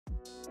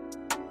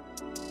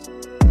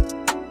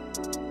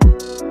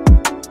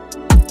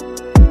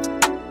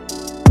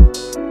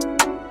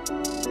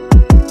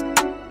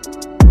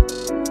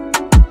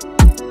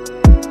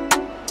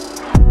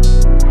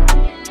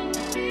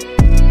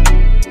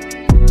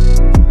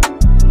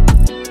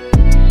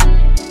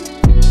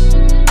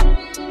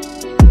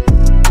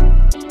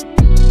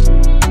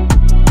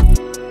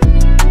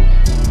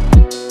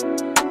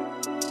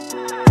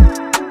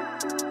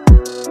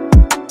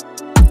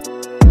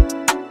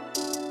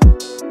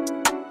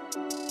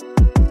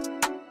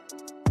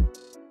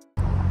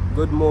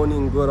Good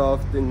morning, good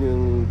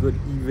afternoon, good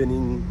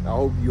evening. I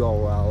hope you are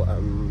well.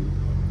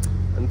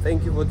 And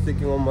thank you for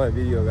clicking on my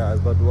video,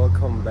 guys. But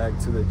welcome back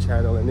to the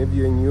channel. And if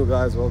you're new,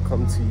 guys,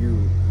 welcome to you.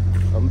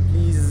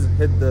 Please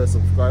hit the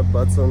subscribe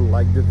button,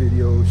 like the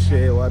video,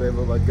 share,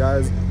 whatever. But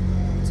guys,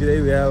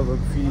 today we have a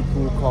pretty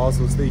cool car,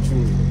 so stay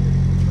tuned.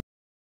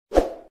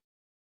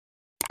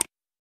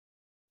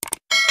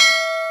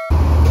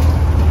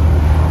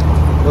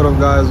 What up,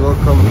 guys?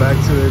 Welcome back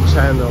to the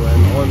channel.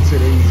 And on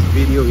today's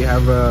video we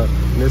have a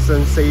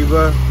Nissan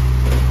Sabre,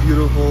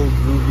 beautiful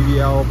blue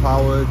VVL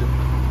powered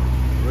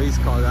race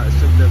car, guys.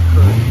 Check that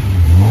curve.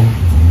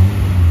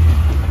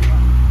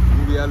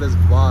 VVL is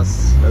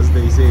boss, as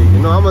they say. You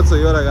know, I'm a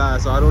Toyota guy,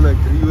 so I don't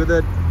agree with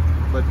it,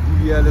 but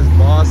VVL is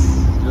boss,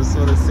 just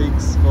for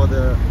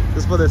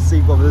the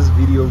sake of this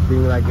video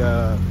being like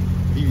a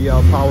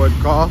VVL powered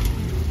car.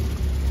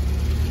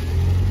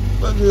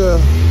 But yeah,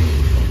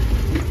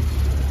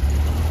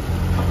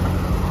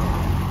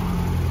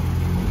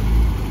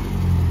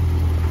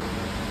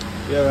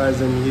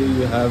 guys, and here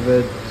you have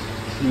it,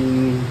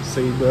 clean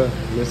Sabre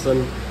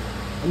Nissan.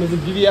 And it's a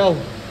VVL.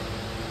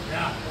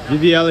 Yeah.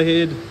 VVL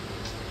head.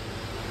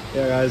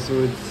 Yeah, guys, so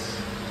it's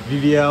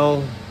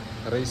VVL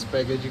race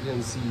pack, as you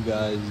can see,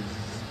 guys.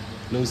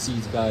 No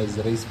seats, guys.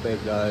 Race pack,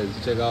 guys.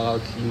 Check out how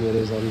clean it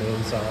is on the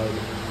inside.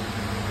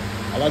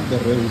 I like the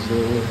rims,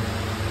 though.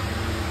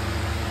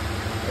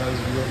 Guys,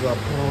 wheels are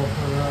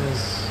proper,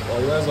 guys.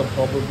 Well, you guys are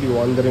probably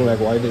wondering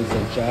like why there's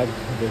a jack.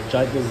 The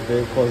jack is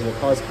there because the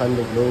car is kind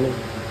of low.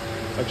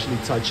 Actually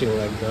touching,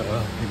 like the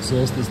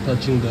exhaust is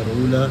touching the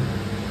roller,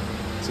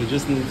 so it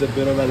just needs a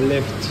bit of a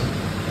lift.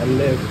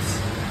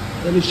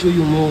 Let me show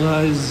you more,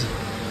 guys.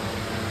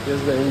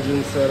 Here's the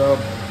engine setup.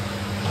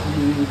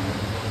 Clean,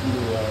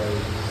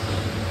 guys.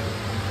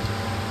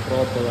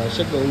 Proper, guys.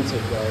 Check the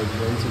intake, guys.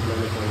 The intake,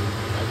 everything.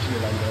 Actually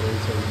like that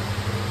intake.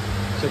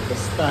 Check the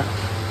stack.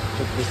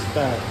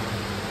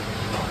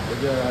 But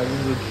yeah, guys, this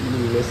is a clean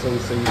Nissan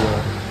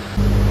Sabre.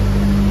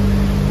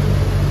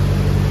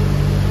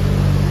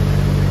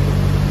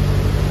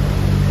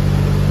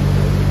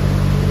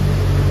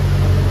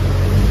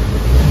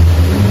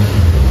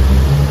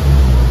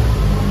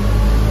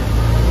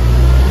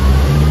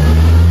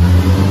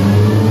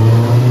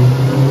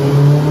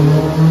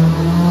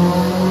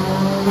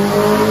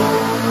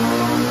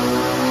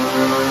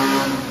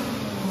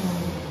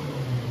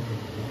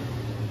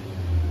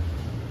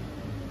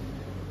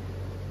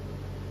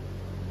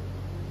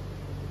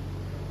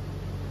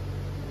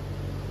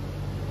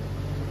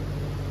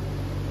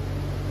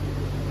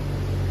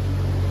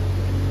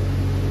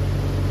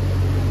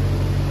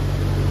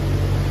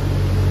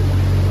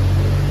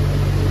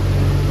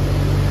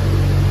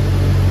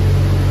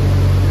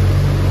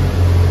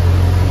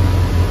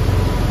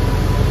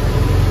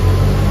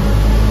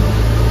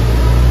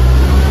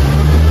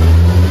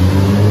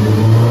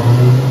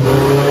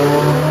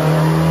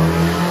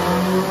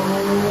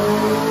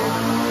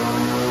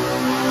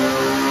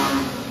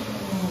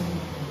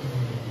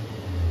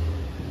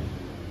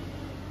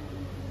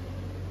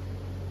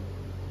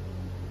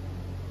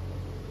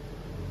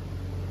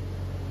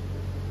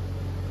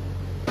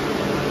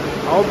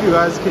 I hope you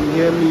guys can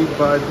hear me,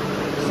 but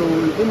so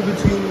in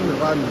between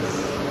runs,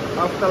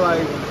 after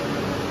like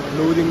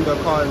loading the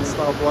car and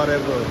stuff,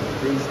 whatever,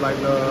 there's like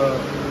a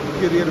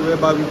period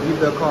whereby we give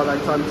the car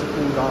like time to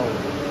cool down.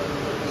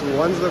 So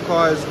once the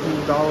car is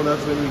cooled down,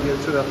 that's when we get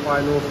to the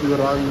final few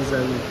runs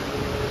and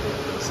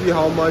see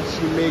how much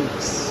he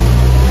makes.